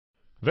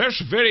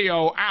This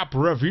video app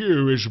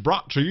review is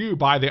brought to you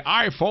by the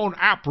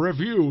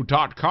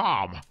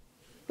iPhoneAppReview.com.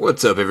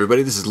 What's up,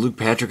 everybody? This is Luke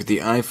Patrick at the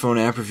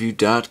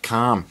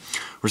iPhoneAppReview.com.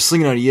 We're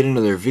slinging out yet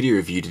another video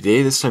review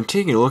today. This time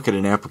taking a look at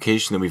an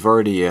application that we've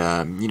already,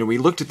 we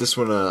looked at this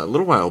one a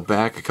little while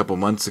back, a couple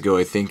months ago,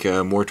 I think,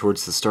 more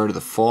towards the start of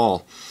the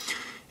fall.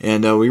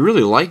 And we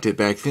really liked it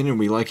back then, and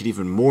we like it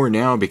even more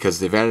now because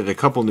they've added a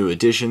couple new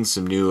additions,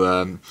 some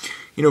new,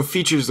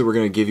 features that we're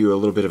going to give you a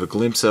little bit of a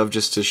glimpse of,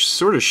 just to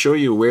sort of show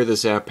you where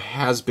this app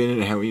has been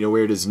and how,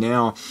 where it is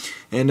now.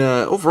 And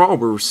overall,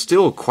 we're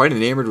still quite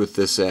enamored with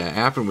this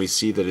app, and we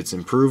see that it's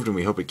improved, and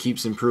we hope it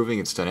keeps improving.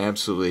 It's done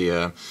absolutely,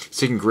 it's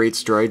taken great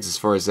strides as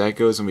far as that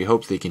goes, and we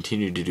hope they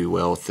continue to do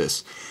well with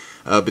this.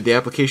 But the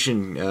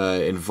application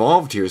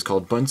involved here is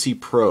called Buncee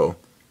Pro.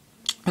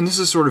 And this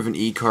is sort of an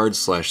e-card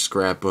slash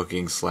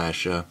scrapbooking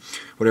slash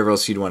whatever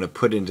else you'd want to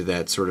put into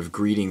that sort of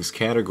greetings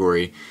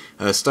category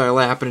style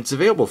app, and it's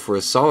available for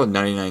a solid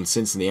 99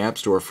 cents in the App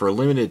Store for a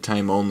limited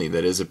time only.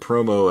 That is a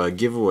promo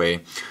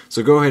giveaway.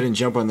 So go ahead and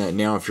jump on that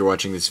now if you're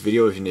watching this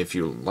video, and if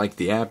you like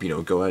the app,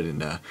 go ahead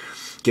and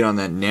get on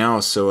that now.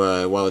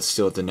 So while it's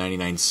still at the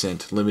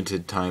 99-cent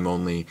limited time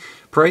only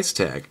price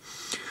tag.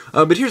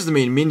 But here's the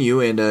main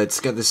menu, and it's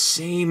got the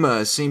same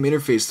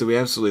interface that we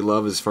absolutely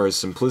love as far as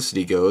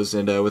simplicity goes,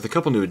 and with a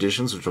couple new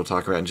additions, which we'll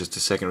talk about in just a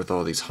second with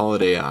all these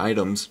holiday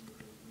items.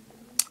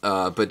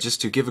 But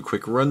just to give a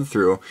quick run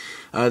through,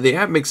 the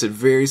app makes it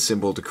very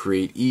simple to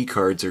create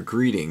e-cards or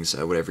greetings,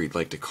 whatever you'd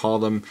like to call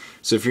them.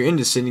 So if you're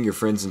into sending your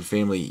friends and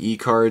family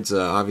e-cards,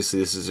 obviously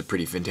this is a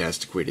pretty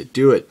fantastic way to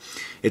do it.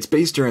 It's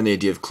based around the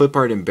idea of clip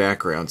art and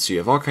background, so you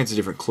have all kinds of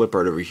different clip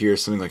art over here,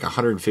 something like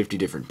 150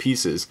 different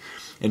pieces.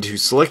 And to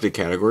select a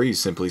category, you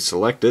simply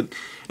select it,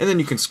 and then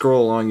you can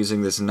scroll along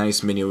using this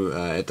nice menu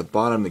at the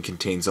bottom that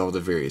contains all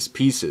the various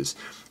pieces.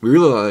 We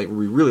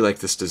really like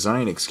this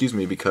design,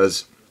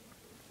 because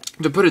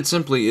to put it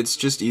simply, it's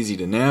just easy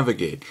to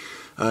navigate.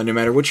 No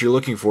matter what you're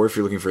looking for, if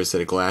you're looking for a set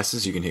of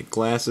glasses, you can hit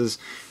glasses,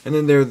 and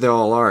then there they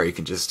all are. You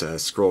can just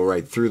scroll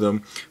right through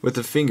them with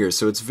the fingers.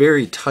 So it's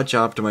very touch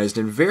optimized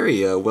and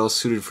very well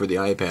suited for the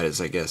iPad.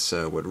 Is I guess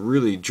what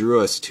really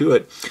drew us to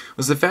it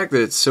was the fact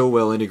that it's so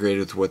well integrated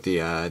with what the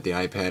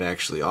iPad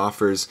actually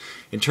offers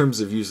in terms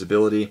of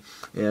usability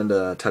and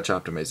touch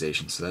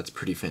optimization. So that's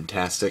pretty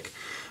fantastic.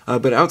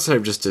 But outside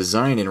of just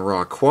design and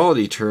raw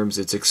quality terms,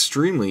 it's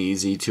extremely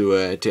easy to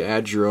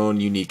add your own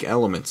unique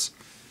elements.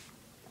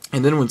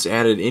 And then once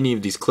added, any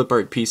of these clip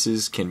art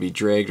pieces can be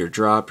dragged or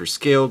dropped or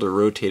scaled or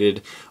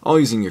rotated, all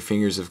using your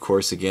fingers, of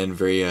course. Again,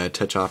 very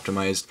touch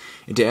optimized.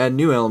 And to add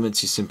new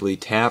elements, you simply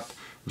tap.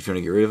 If you want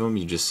to get rid of them,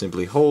 you just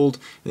simply hold.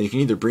 And then you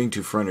can either bring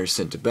to front or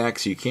send to back,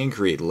 so you can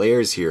create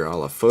layers here, a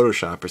la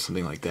Photoshop or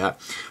something like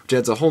that, which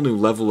adds a whole new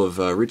level of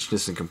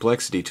richness and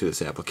complexity to this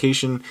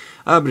application.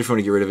 But if you want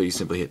to get rid of it, you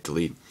simply hit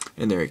delete,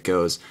 and there it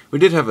goes. We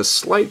did have a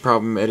slight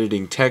problem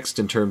editing text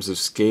in terms of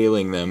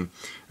scaling them,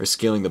 or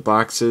scaling the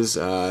boxes.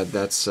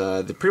 That's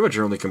pretty much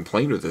our only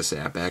complaint with this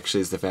app,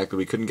 actually, is the fact that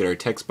we couldn't get our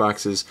text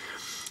boxes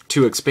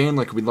to expand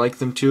like we'd like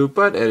them to,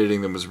 but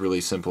editing them was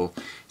really simple,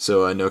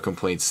 so no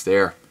complaints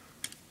there.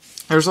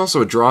 There's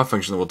also a draw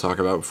function that we'll talk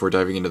about before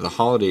diving into the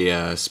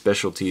holiday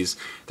specialties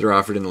that are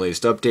offered in the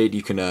latest update.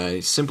 You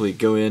can simply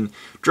go in,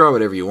 draw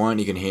whatever you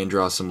want. You can hand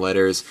draw some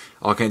letters,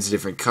 all kinds of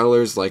different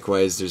colors.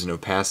 Likewise, there's an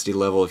opacity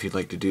level if you'd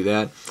like to do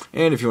that.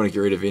 And if you want to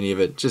get rid of any of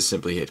it, just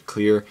simply hit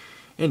clear,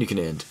 and you can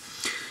end.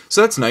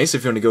 So that's nice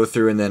if you want to go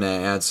through and then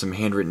add some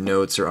handwritten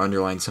notes or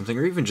underline something,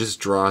 or even just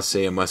draw,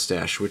 say, a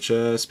mustache, which,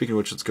 speaking of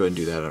which, let's go ahead and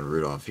do that on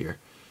Rudolph here.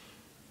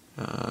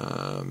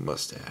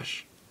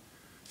 Mustache.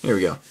 Here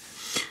we go.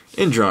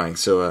 In drawing,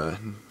 so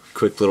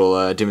quick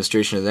little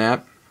demonstration of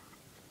that.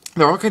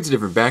 There are all kinds of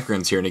different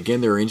backgrounds here, and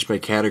again, they're arranged by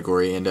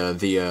category, and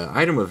the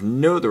item of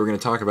note that we're going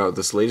to talk about with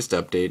this latest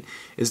update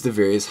is the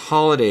various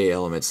holiday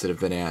elements that have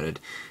been added.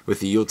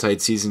 With the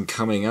Yuletide season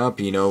coming up,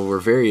 we're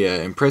very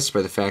impressed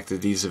by the fact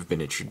that these have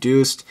been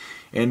introduced,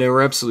 and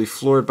we're absolutely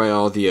floored by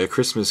all the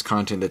Christmas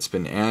content that's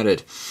been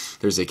added.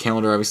 There's a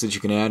calendar, obviously, that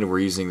you can add, and we're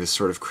using this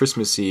sort of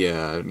Christmassy,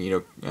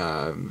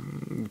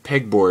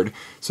 pegboard,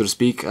 so to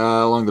speak,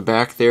 along the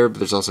back there. But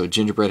there's also a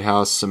gingerbread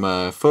house,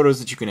 some photos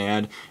that you can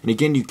add, and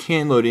again, you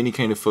can load any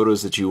kind of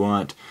photos that you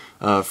want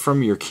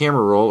from your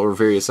camera roll or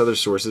various other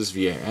sources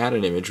via Add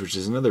an Image, which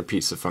is another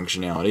piece of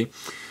functionality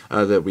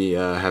that we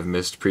have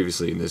missed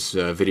previously in this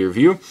video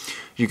review.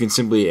 You can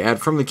simply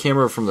add from the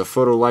camera, from the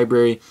photo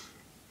library,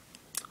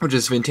 which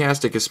is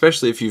fantastic,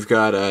 especially if you've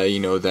got,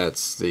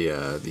 that's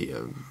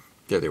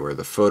there they were,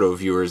 the photo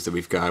viewers that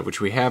we've got,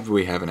 which we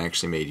haven't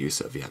actually made use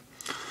of yet.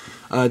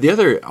 The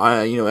other,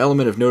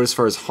 element of note as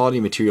far as holiday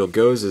material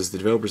goes is the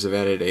developers have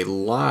added a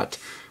lot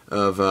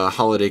of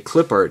holiday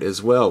clip art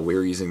as well.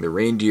 We're using the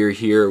reindeer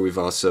here. We've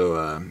also,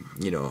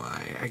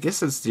 I guess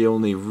that's the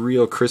only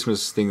real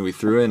Christmas thing we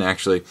threw in,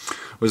 actually,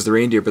 was the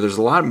reindeer, but there's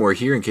a lot more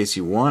here in case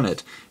you want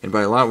it, and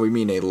by a lot we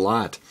mean a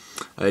lot.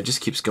 It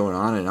just keeps going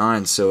on and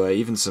on, so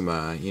even some,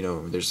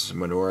 there's some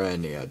menorah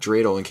and a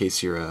dreidel in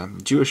case you're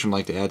Jewish and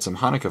like to add some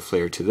Hanukkah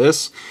flair to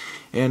this.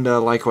 And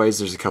likewise,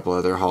 there's a couple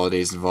other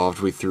holidays involved.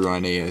 We threw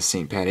on a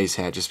St. Paddy's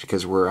hat just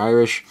because we're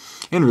Irish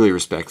and really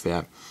respect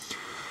that.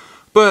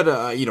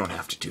 But you don't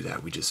have to do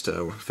that. We just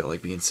felt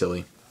like being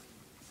silly.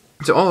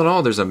 So all in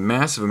all, there's a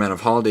massive amount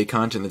of holiday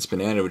content that's been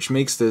added, which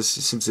makes this,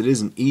 since it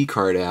is an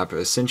e-card app,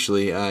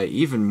 essentially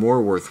even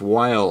more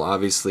worthwhile.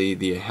 Obviously,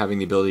 having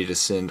the ability to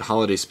send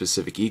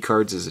holiday-specific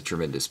e-cards is a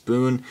tremendous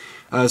boon.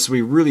 So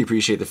we really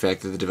appreciate the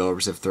fact that the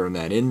developers have thrown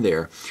that in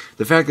there.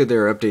 The fact that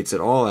there are updates at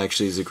all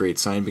actually is a great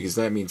sign, because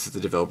that means that the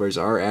developers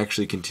are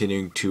actually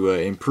continuing to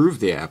improve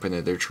the app, and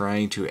that they're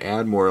trying to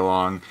add more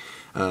along.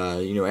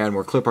 Add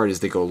more clip art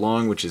as they go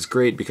along, which is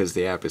great because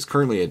the app is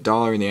currently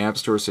 $1 in the App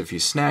Store. So if you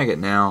snag it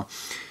now,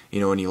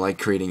 and you like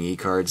creating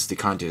e-cards, the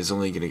content is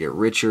only going to get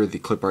richer, the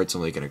clip art's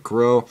only going to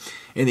grow,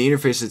 and the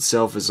interface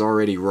itself is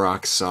already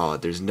rock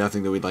solid. There's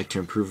nothing that we'd like to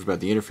improve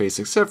about the interface,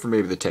 except for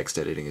maybe the text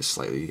editing is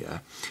slightly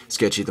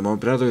sketchy at the moment.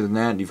 But other than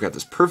that, you've got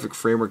this perfect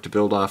framework to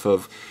build off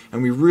of,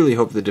 and we really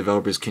hope the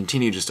developers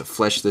continue just to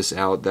flesh this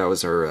out. That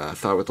was our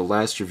thought with the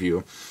last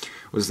review,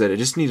 was that it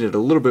just needed a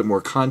little bit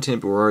more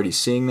content, but we're already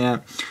seeing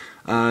that.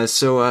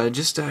 So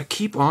just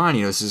keep on.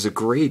 This is a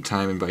great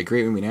time, and by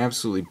great we mean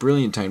absolutely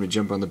brilliant time to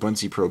jump on the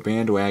Buncee Pro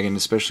bandwagon,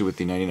 especially with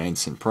the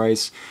 99-cent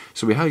price.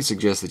 So we highly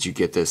suggest that you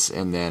get this,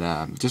 and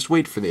then just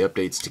wait for the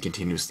updates to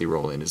continuously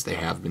roll in as they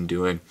have been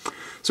doing.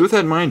 So with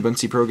that in mind,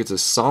 Buncee Pro gets a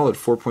solid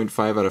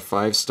 4.5 out of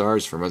 5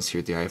 stars from us here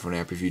at the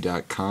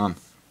iPhoneAppReview.com.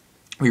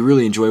 We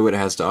really enjoy what it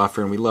has to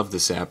offer, and we love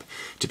this app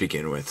to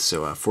begin with.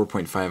 So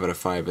 4.5 out of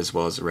 5 as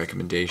well as a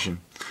recommendation.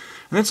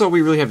 And that's all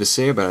we really have to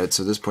say about it.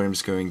 So at this point, I'm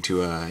just going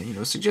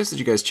to, suggest that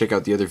you guys check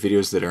out the other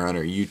videos that are on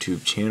our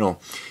YouTube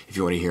channel. If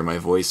you want to hear my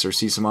voice or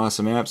see some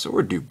awesome apps,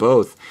 or do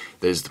both,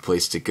 that is the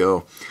place to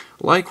go.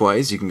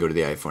 Likewise, you can go to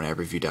the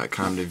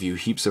iPhoneAppReview.com to view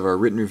heaps of our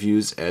written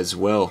reviews as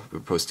well. We're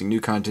posting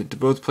new content to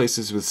both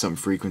places with some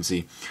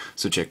frequency,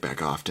 so check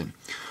back often.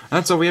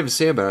 That's all we have to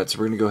say about it, so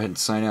we're going to go ahead and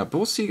sign out. But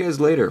we'll see you guys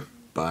later.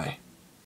 Bye.